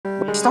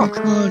Stop.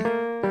 God.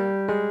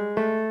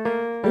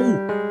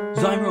 Oh,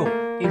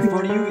 Zyro, in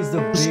front of you is the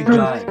big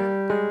guy.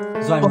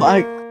 Zyro,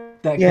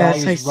 that guy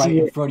is right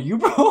in front of you,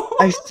 bro.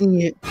 I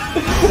see it.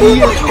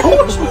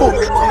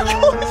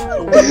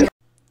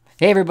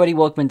 Hey everybody,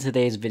 welcome to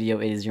today's video.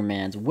 It is your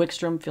man's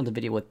Wickstrom, filmed a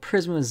video with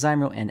Prisma,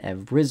 Zyro, and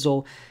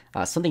Evrizzle.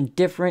 Something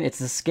different. It's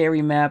a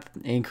scary map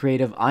in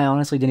creative. I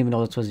honestly didn't even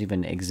know this was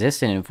even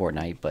existing in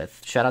Fortnite, but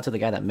shout out to the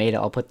guy that made it.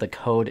 I'll put the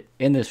code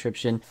in the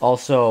description.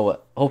 Also,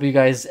 hope you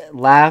guys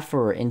laugh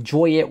or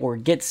enjoy it or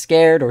get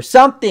scared or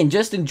something.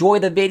 Just enjoy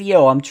the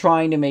video. I'm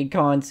trying to make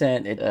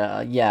content.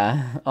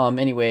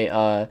 Anyway,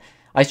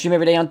 I stream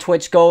every day on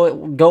Twitch. Go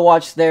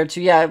watch there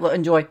too. Yeah,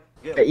 enjoy.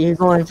 You're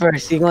going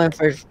first. You're going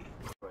first.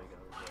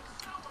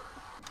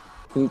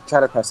 You try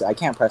to press it. I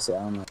can't press it.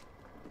 I don't know.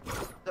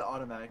 It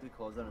automatically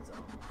closed on its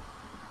own.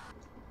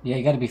 Yeah,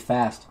 you gotta be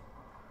fast.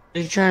 What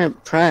are you trying to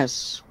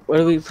press? What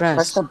do we press?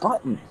 Press the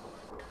button.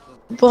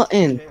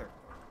 Button.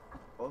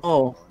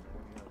 Oh.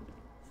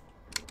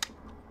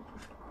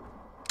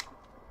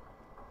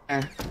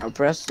 I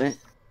pressed it.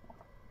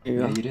 Here you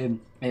Yeah, go. you did.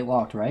 It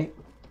locked, right?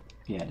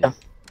 Yeah, it did. Yeah.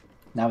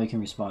 Now we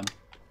can respawn.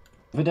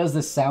 If it does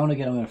this sound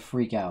again, I'm gonna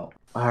freak out.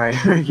 Alright,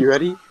 you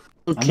ready?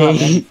 I'm not ready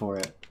Okay. for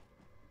it.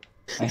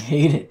 I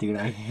hate it, dude.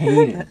 I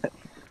hate it.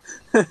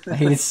 I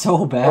hate it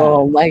so bad.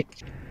 Oh my.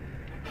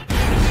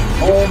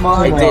 Oh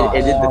my god.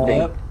 It did the thing.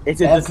 Yep. It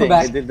did Ev, the come thing.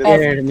 back. It did the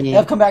Scared thing. me.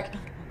 Ev, come back.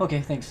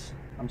 Okay, thanks.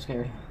 I'm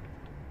scared.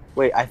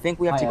 Wait, I think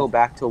we have Hi, to go Ev.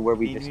 back to where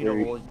we Do you just need me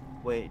to hold?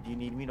 Wait, do you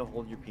need me to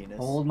hold your penis?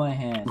 Hold my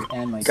hand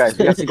and my guys.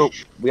 We have to go.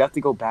 We have to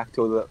go back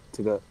to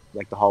the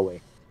like the hallway.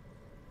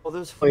 Oh,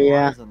 there's Oh, flies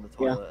yeah. on the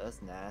toilet. That's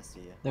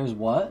nasty. There's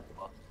what?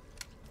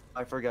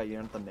 I forgot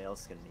you're not the male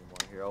skin anymore.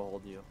 Here, I'll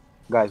hold you.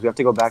 Guys, we have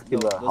to go back to No,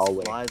 the there's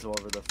hallway. flies all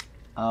over the.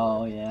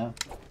 Oh yeah.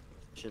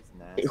 Shit's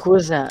nasty. Who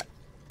is that?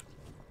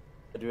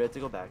 Do we have to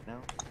go back now?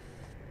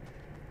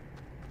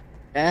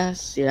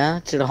 Yes, yeah,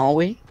 to the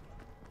hallway.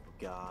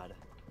 God.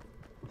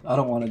 I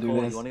don't want to do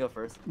Cole, this. you want to go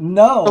first? I don't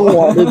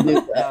want No. to do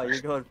that. No,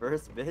 you're going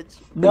first, bitch.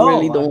 No.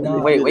 really don't I'm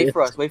not. Wait, wait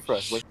for us. Wait for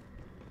us. Wait.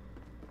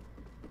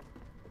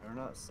 You better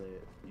not say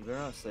it. You better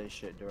not say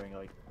shit during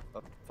like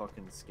a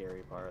fucking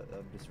scary part. That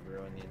would just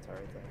ruin the entire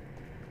thing.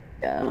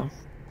 Yeah.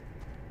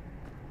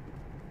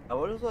 I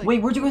would've, like,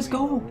 Wait, where'd you guys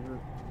go?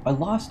 I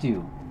lost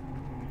you.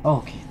 Oh,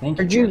 okay, thank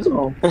you. Where'd you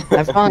Prisma. go?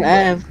 I found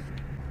Ev.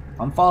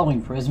 I'm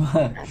following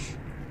Prisma.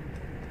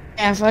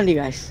 Yeah, I found you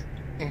guys.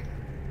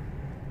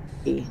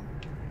 Hey,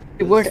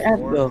 where'd Ev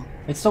go?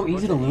 It's so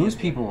easy to lose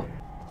people.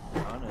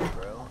 On it,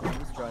 bro. I'm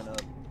just trying to.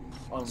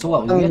 So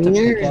what? Oh, We have to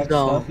years pick out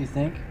ago. stuff. You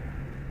think?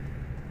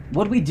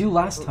 What did we do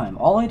last time?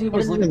 All I did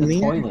was What look is at the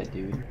it, mirror? toilet,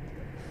 dude.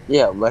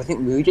 Yeah, well, I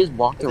think we just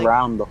walked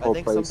around the whole I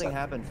think place. something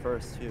happened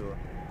first too.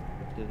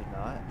 Did it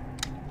not?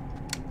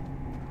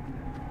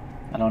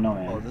 I don't know,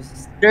 Oh, man. this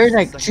is. There's this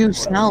like is the two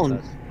second toilet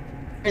sounds.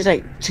 There's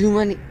like too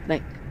many,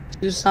 like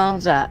two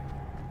sounds that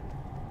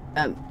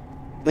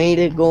made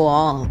it go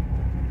off.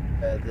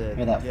 Yeah, it did.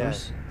 Hear that Yeah,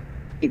 first?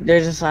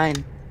 There's a sign.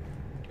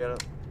 You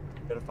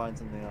gotta find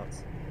something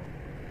else.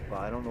 But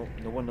I don't know.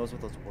 No one knows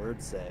what those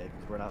words say.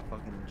 'Cause we're not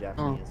fucking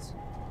Japanese.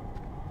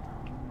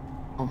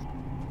 Oh.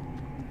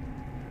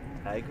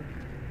 Keg.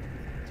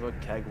 There's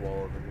a keg wall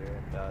over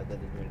here. That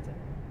didn't do anything.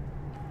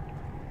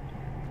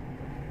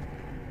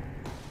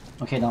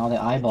 Okay, now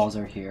the eyeballs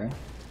are here.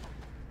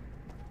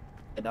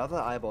 And now that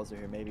the eyeballs are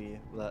here, maybe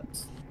we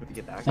can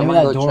get back. Maybe Someone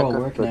that go door check will if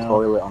work the now.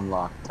 toilet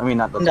unlocked. I mean,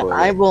 not the The toilet.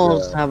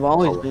 eyeballs the have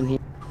always hallway. been here.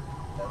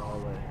 That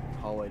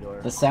hallway door.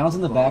 The sounds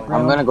in the Hallway.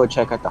 background I'm gonna go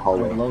check out the are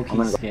hallway. I'm low-key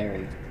gonna go.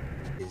 scary.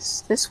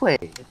 It's this way.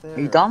 Right Are you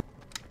there. dumb?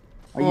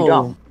 Are you Oh.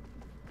 dumb?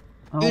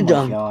 Oh You my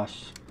dumb.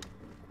 gosh.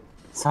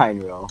 Sign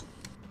real.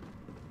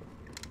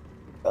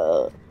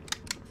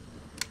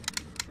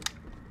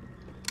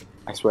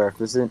 I swear, if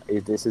this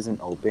isn't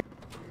open,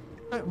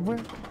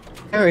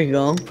 There we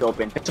go. it's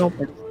open. It's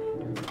open.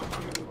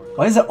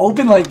 Why is it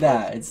open like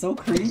that? It's so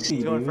creepy, Who's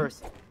going dude.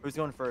 first? Who's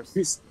going first?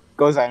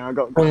 Go, Zyno,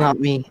 go. Oh, not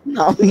me.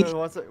 Not me. Who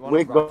wants to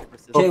Wait, go- rock, paper,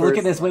 scissors? Okay, look first.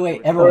 at this.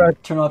 Wait. Everyone,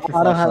 turn off your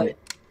I don't have flashlight.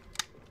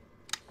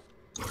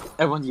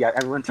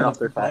 Everyone turn off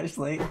their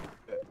flashlight.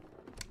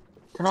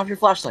 Turn off your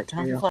flashlight. Turn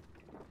off your Yeah.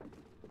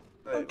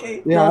 flashlight.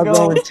 Okay, We are here we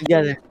go. going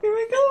together. Here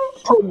we go.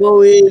 We're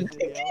going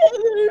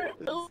together.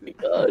 Oh my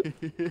god.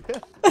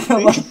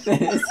 Like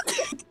this.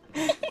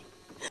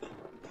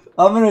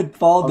 I'm gonna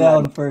fall Oh,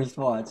 down man. first.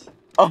 Watch,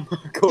 Oh my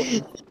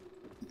god.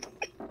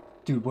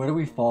 dude. Where do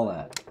we fall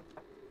at?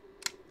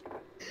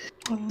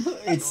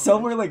 It's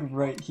somewhere like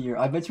right here.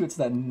 I bet you it's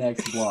that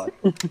next block.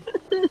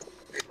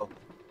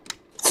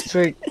 It's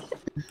right.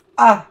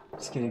 Ah,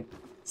 just kidding.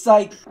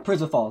 Psych.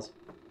 Prisma falls.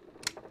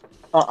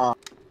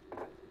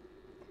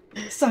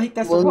 Psych.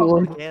 That's the Well, wrong well,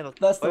 one. Candle.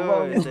 That's the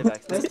wrong Wait, stay one.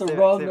 back, That's stay the back,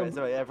 wrong stay back, one.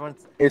 stay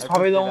back. It's Everyone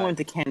probably the stay one back. with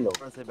the candle.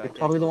 Everyone stay back. It's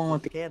probably the one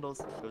with the.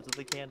 candles. Go to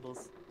the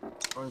candles.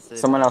 Everyone stay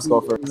Someone back. else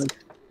go first.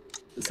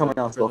 Someone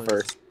else go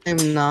first.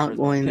 I'm not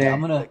going Okay, there.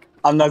 I'm gonna.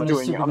 I'm not I'm gonna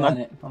doing it. I'm Superman not.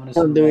 it. I'm gonna I'm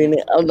Superman doing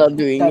it. I'm not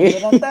doing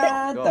it.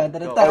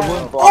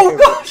 Go. Oh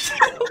gosh!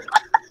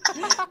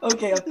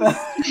 Okay, I fell.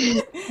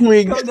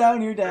 Wait, Go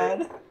down here,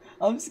 Dad.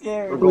 I'm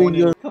scared. We're going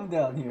in. Come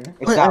down here.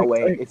 It's that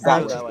way. It's Go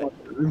that that way.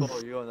 way.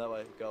 Cole, you're going that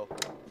way. Go.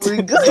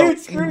 Dude,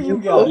 screw you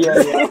guys.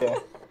 Yeah.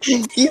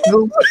 You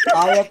go.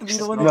 I have to be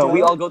the one to No, go.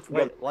 we all go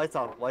together. Wait, lights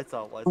off, lights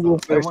off, lights I'll go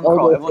off. first. Everyone crawl.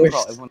 I'll Everyone go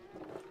crawl. first. Everyone.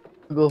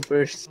 I'll go It's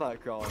first.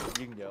 not crawling.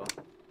 You can go.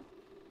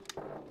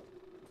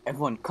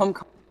 Everyone, come.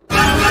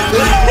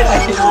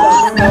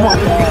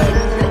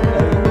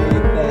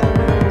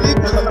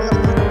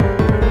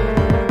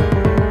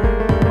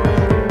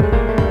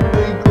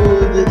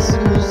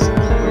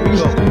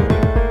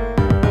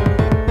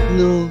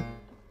 No.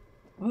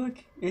 Look,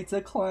 it's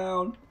a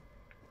clown.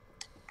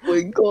 Oh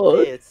my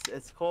god. Hey,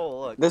 it's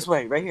Cole. Look. This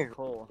way, right here.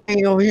 Cole.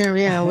 Hey, over here,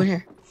 yeah, over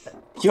here.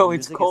 Yo,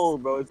 it's Music is-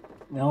 cold, bro.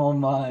 Oh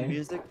my.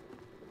 Music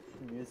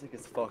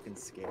is fucking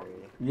scary.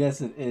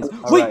 Yes, it is.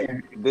 All Wait!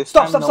 right, this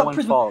Stop, time stop, no stop! one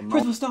Prisma, fall. No.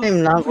 Prisma, stop!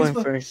 I'm not going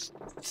Prisma, first.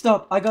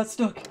 Stop! I got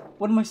stuck.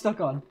 What am I stuck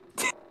on?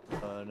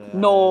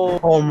 No.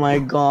 Oh my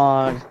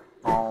god.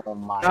 Oh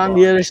my On god.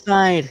 the other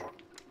side.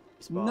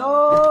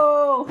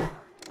 No!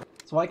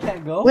 So I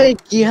can't go?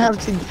 Wait, you have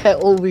to get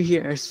over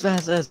here as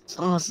fast as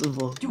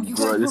possible. Dude, you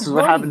Bro, guys this were is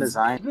what happened to running.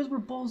 Zion. You guys were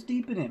balls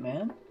deep in it,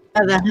 man.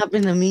 Yeah, that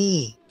happened to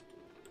me.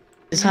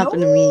 This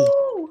happened to me.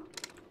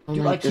 I'm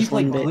Dude, I like this keep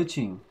like one bit.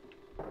 glitching.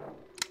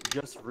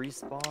 Just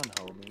respawn,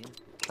 homie.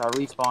 Try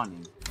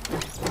respawning.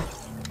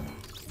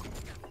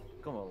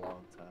 Come a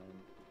long time.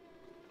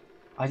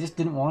 I just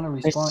didn't want to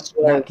respawn.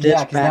 swear Yeah, this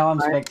because now I'm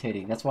backfired.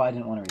 spectating. That's why I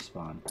didn't want to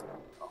respawn.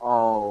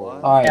 Oh.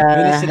 Alright, Yeah.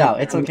 finish it out.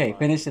 It's okay.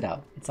 Finish it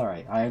out. It's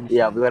alright. I understand.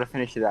 Yeah, we gotta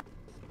finish it out.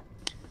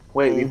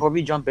 Wait, before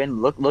we jump in,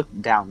 look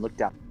down. Look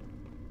down.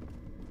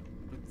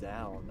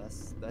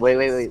 That's Wait.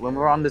 scary. When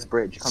we're on this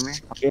bridge, come here.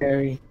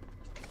 Scary.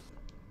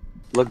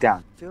 Look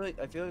down. I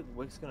feel like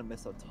Wick's gonna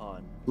miss a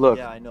ton. Look.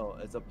 Yeah, I know.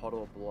 It's a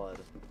puddle of blood.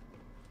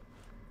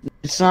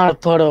 It's not a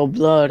puddle of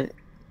blood.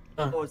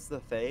 Oh, it's the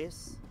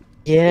face?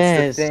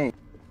 Yes. It's the thing.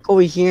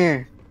 Over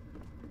here.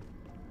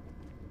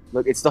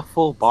 Look, it's the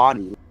full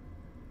body.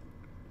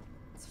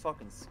 It's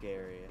fucking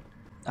scary.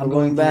 I'm I'm going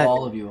going through back.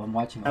 all of you. I'm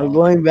watching all I'm of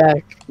going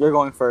back. You're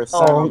going first.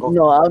 Oh, Simon, go,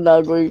 no, I'm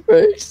not going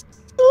first.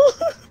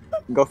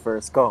 go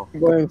first. Go. I'm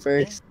going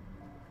first.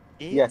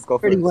 Yes, go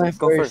Already first. went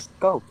Go first. first.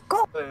 Go.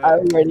 Wait, I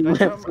already Can I went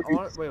turn my- first. I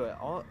wanna-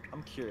 wait,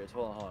 I'm curious.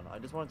 Hold on. I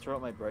just want to turn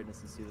up my brightness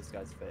and see this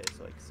guy's face,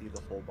 so I can see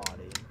the whole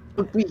body.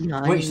 Look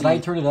behind Wait, should I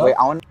turn it up? Wait,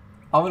 I want.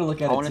 I'm gonna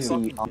look at I it wanna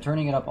too. see- I'm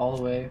turning it up all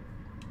the way.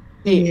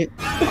 me.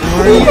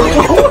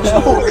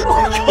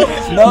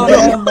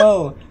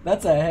 No.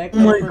 That's a heck Oh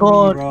no my from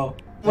God. me, bro.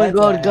 Oh my That's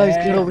god, a guys,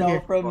 heck get over no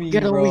here. From me,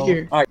 Get over bro.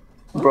 here.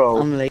 Bro.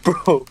 I'm late.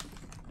 Bro.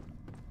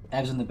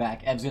 Ev's in the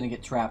back. Ev's gonna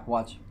get trapped.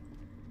 Watch.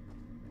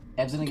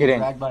 Ev's gonna Get get in.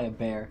 dragged by a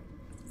bear.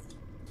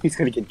 He's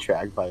gonna get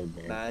tracked by a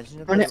bear.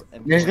 Imagine if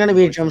There's gonna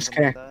be a jump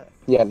scare.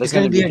 Yeah, There's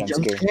gonna be a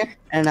jump scare,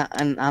 and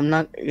I'm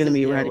not gonna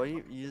be ready. What do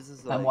you use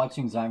this I'm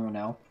watching Zymo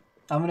now.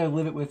 I'm gonna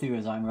live it with you,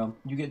 Zymo.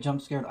 You get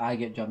jump scared, I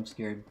get jump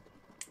scared.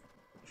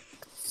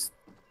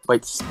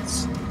 Wait.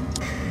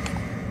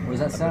 What does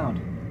that sound?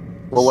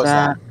 What was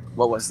that?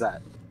 What was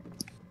that?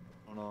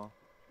 I don't know.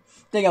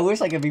 Dang, I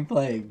wish I could be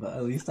playing, but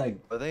at least I.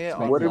 Are they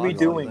What are we unlocked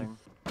doing? something?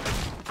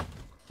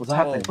 What's Zymo,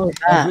 happening? What's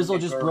that? Drizzle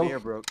just Or broke mirror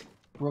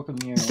broke. a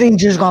mirror. This thing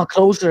just got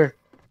closer.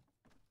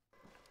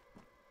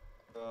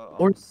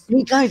 Or I'm s-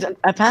 hey guys,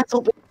 I passed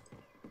open.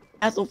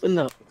 Passed open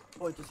the.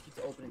 Oh, it just keeps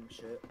opening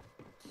shit.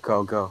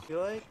 Go. I feel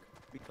like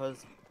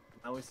because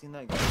now we've seen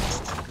that guy,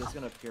 it's just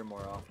gonna appear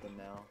more often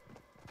now.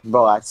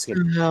 Bro, that's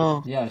scary.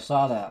 No, Yeah, I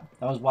saw that.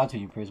 I was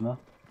watching you, Prisma.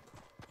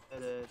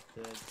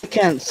 I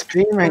can't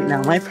scream right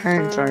now. My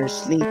parents are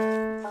asleep.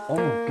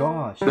 Oh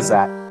gosh. What is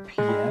that?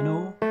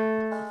 Piano?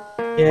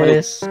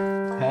 Yes.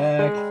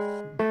 Heck.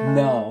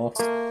 No.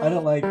 I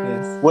don't like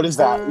this. What is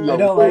that? I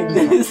don't like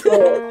this.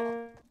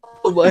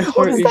 Oh, my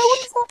heart is so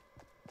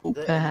Is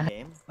it bad.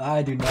 in-game?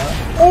 I do not.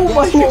 Oh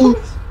my god.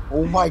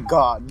 Oh my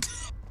god.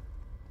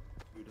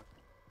 Dude,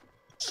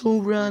 So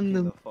freaking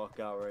random. the fuck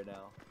out right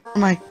now. Where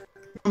am I?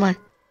 Where am I?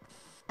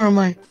 Where am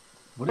I?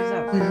 What is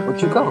that?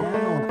 Where'd you go?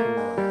 piano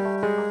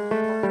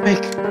for? Wake.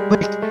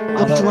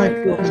 Up to don't my like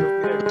this.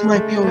 POV. Up to my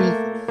POV.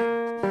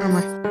 Where am I?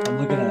 I'm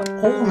looking at it.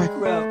 Holy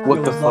crap. What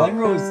Yo, the fuck?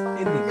 Zymo's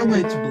in the Oh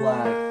my- pitch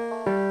black.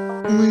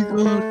 Oh my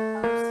god.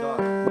 Stop.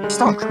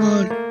 Oh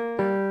my god.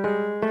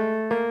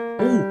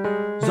 Oh,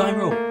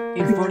 Zymo,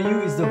 in front of you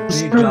is the big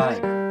Stop. guy.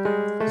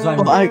 Oh,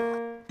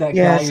 Zymo, that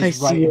yes, guy I is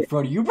right see in it.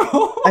 front of you,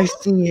 bro. I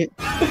see it.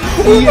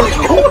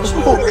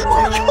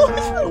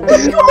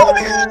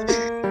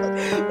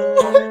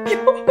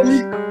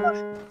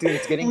 Dude,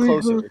 it's getting Oh my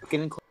closer. God. It's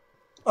getting closer.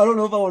 I don't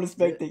know if I want to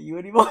spectate you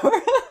anymore.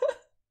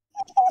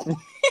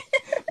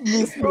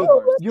 Miss me.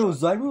 Yo,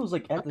 Zymo was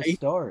like at the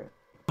start.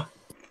 Oh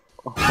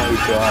my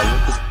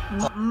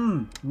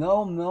god.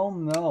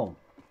 No.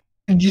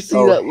 Did you see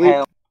Oh, that? Wait.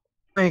 hell.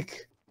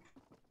 Wake.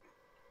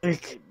 Hey,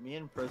 me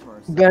and Prisma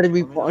are You gotta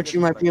be Let me know watching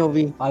if my it's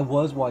spectating. POV. I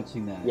was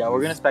watching that. Yeah,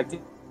 we're gonna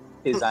spectate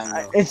his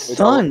Zymo. It's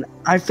done.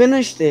 I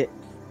finished it.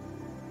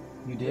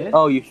 You did?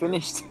 Oh, you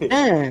finished it.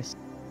 Yes.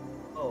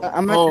 Oh,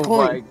 I'm at Oh the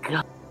my point.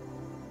 god.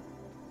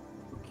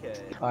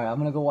 okay. Alright, I'm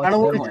gonna go watch I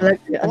don't want them to one.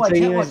 select it Oh, I until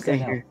can't you watch guys that get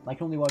now. here. I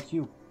can only watch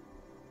you.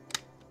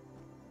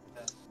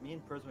 Me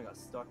and Prisma got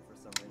stuck for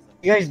some reason.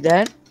 You guys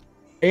dead?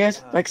 Are you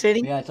guys Yeah.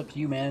 spectating? Yeah, it's up to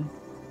you, man.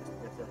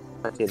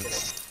 I did.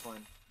 It's fun.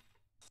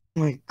 Oh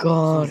my So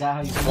god. is that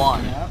how you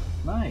One. Yeah.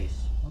 Nice.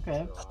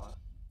 Okay. So,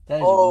 That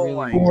is Oh really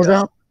my weird. Hold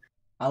up.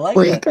 I like Oh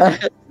my that.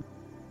 god.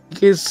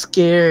 Get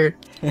scared.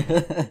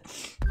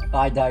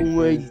 I died Oh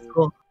my first.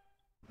 god.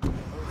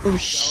 Oh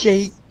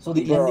shit. So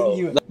the Bro. ending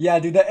you yeah,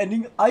 dude, the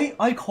ending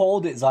I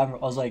called it, Zymer.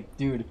 I was like,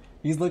 dude,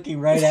 he's looking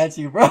right at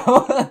you,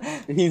 bro.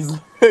 He's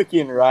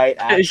looking right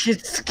at That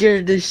shit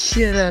scared the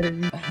shit out of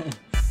me.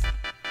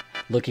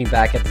 Looking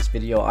back at this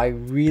video, I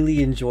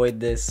really enjoyed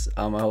this.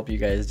 I hope you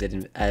guys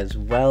did as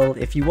well.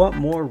 If you want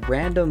more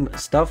random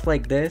stuff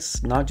like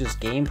this, not just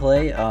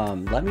gameplay,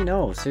 let me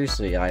know.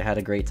 Seriously, I had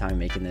a great time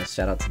making this.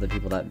 Shout out to the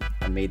people that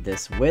I made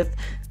this with.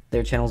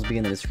 Their channels will be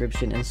in the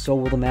description, and so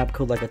will the map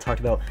code like I talked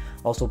about.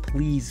 Also,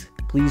 please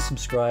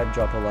subscribe,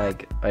 drop a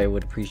like. I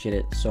would appreciate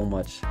it so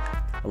much.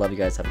 I love you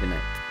guys. Have a good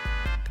night.